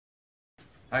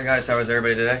Hi guys, how is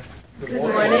everybody today? Good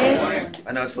morning.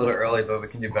 I know it's a little early, but we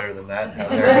can do better than that.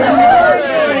 How's everybody?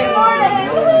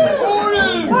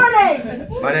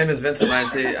 Morning. My name is Vincent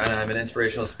Lanci, and I'm an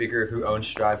inspirational speaker who owns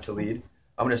Strive to Lead.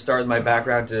 I'm going to start with my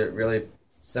background to really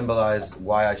symbolize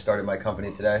why I started my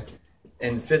company today.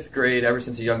 In 5th grade, ever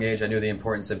since a young age, I knew the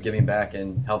importance of giving back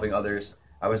and helping others.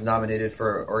 I was nominated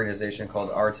for an organization called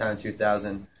Our Town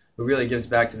 2000, who really gives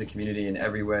back to the community in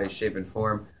every way, shape, and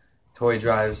form. Toy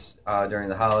drives during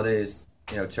the holidays,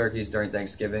 turkeys during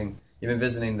Thanksgiving, even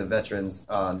visiting the veterans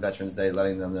on Veterans Day,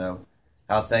 letting them know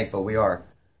how thankful we are.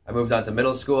 I moved on to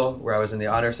middle school, where I was in the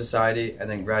Honor Society, and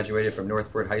then graduated from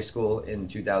Northport High School in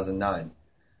 2009.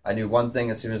 I knew one thing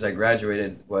as soon as I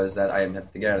graduated was that I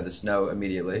have to get out of the snow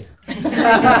immediately.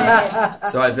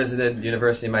 So I visited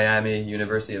University of Miami,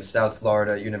 University of South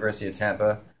Florida, University of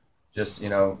Tampa, just,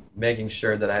 making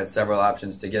sure that I had several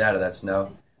options to get out of that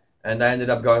snow. And I ended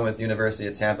up going with University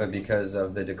of Tampa because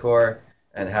of the decor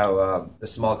and how the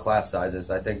small class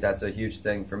sizes. I think that's a huge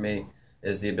thing for me,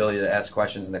 is the ability to ask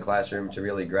questions in the classroom to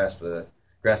really grasp the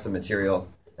material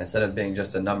instead of being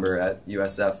just a number at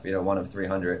USF, 1 of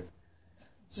 300.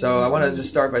 So I want to just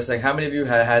start by saying, how many of you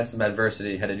have had some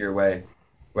adversity headed your way,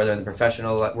 whether in the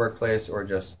professional workplace or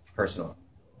just personal?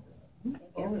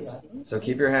 So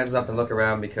keep your hands up and look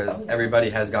around, because everybody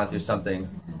has gone through something.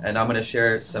 And I'm going to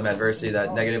share some adversity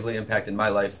that negatively impacted my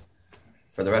life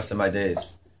for the rest of my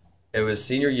days. It was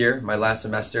senior year, my last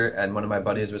semester, and one of my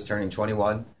buddies was turning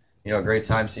 21. A great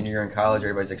time, senior year in college.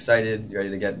 Everybody's excited, ready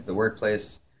to get into the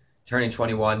workplace, turning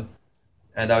 21.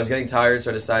 And I was getting tired, so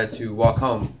I decided to walk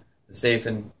home. The safe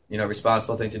and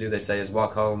responsible thing to do, they say, is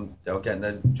walk home. Don't get in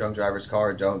a drunk driver's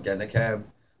car. Don't get in a cab.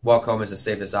 Walk home is the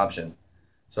safest option.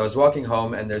 So I was walking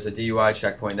home, and there's a DUI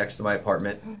checkpoint next to my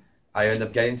apartment. I end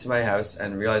up getting to my house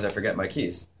and realize I forget my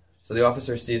keys. So the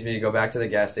officer sees me go back to the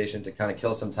gas station to kind of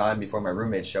kill some time before my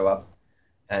roommates show up.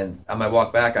 And on my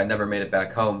walk back, I never made it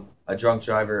back home. A drunk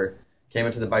driver came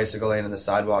into the bicycle lane on the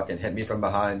sidewalk and hit me from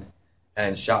behind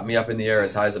and shot me up in the air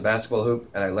as high as a basketball hoop,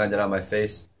 and I landed on my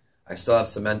face. I still have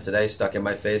cement today stuck in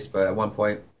my face, but at one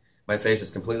point, my face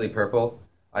was completely purple.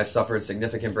 I suffered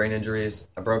significant brain injuries,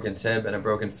 a broken tib and a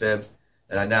broken fib,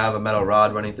 and I now have a metal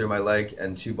rod running through my leg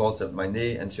and 2 bolts at my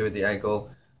knee and 2 at the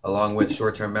ankle, along with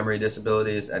short-term memory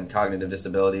disabilities and cognitive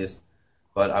disabilities.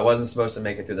 But I wasn't supposed to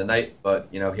make it through the night, but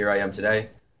here I am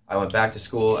today. I went back to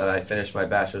school and I finished my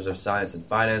Bachelor's of Science in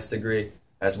Finance degree,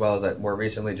 as well as I more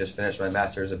recently just finished my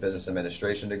Master's of Business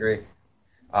Administration degree.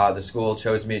 The school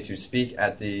chose me to speak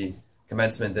at the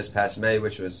commencement this past May,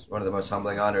 which was one of the most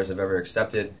humbling honors I've ever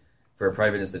accepted for a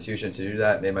private institution to do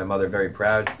that. Made my mother very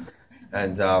proud.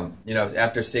 And,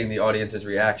 after seeing the audience's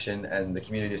reaction and the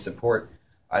community support,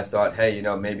 I thought, hey,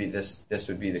 maybe this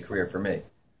would be the career for me.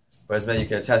 But as many of you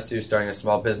can attest to, starting a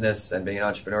small business and being an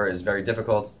entrepreneur is very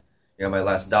difficult. My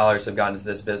last dollars have gone into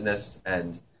this business,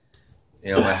 and,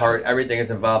 my heart, everything is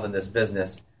involved in this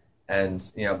business. And,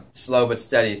 slow but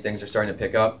steady, things are starting to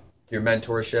pick up through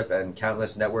mentorship and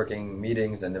countless networking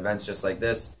meetings and events just like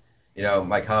this.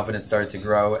 My confidence started to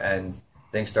grow and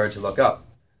things started to look up.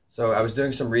 So I was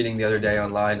doing some reading the other day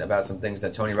online about some things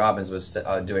that Tony Robbins was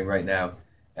doing right now,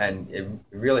 and it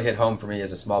really hit home for me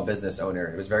as a small business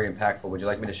owner. It was very impactful. Would you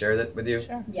like me to share that with you?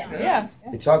 Sure. Yeah.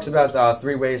 He talks about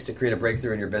 3 ways to create a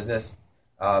breakthrough in your business,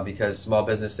 because small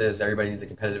businesses, everybody needs a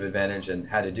competitive advantage and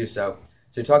how to do so.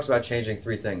 So he talks about changing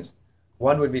 3 things.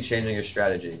 One would be changing your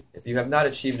strategy. If you have not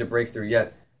achieved a breakthrough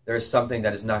yet, there is something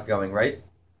that is not going right.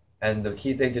 And the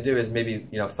key thing to do is maybe,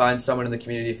 find someone in the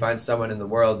community, find someone in the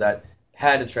world that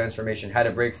had a transformation, had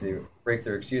a breakthrough,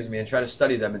 and try to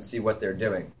study them and see what they're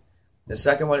doing. The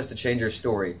second one is to change your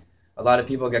story. A lot of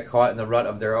people get caught in the rut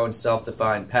of their own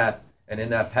self-defined path, and in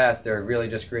that path, they're really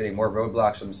just creating more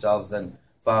roadblocks for themselves than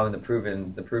following the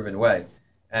proven way.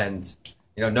 And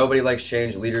nobody likes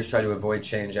change. Leaders try to avoid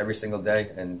change every single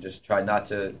day and just try not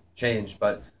to change,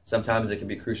 but sometimes it can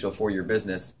be crucial for your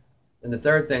business. And the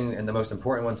third thing, and the most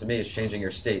important one to me, is changing your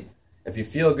state. If you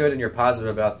feel good and you're positive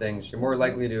about things, you're more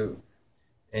likely to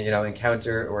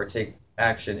encounter or take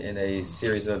action in a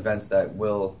series of events that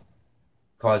will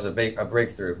cause a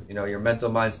breakthrough. Your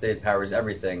mental mind state powers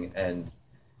everything, and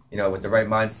with the right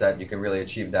mindset, you can really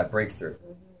achieve that breakthrough.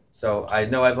 So I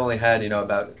know I've only had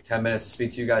about 10 minutes to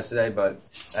speak to you guys today, but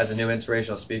as a new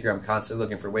inspirational speaker, I'm constantly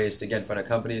looking for ways to get in front of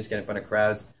companies, get in front of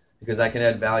crowds, because I can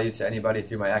add value to anybody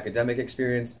through my academic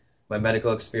experience, my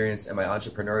medical experience, and my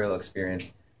entrepreneurial experience,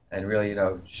 and really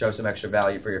show some extra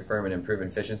value for your firm and improve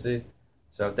efficiency.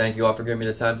 So thank you all for giving me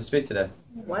the time to speak today.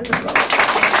 Wonderful.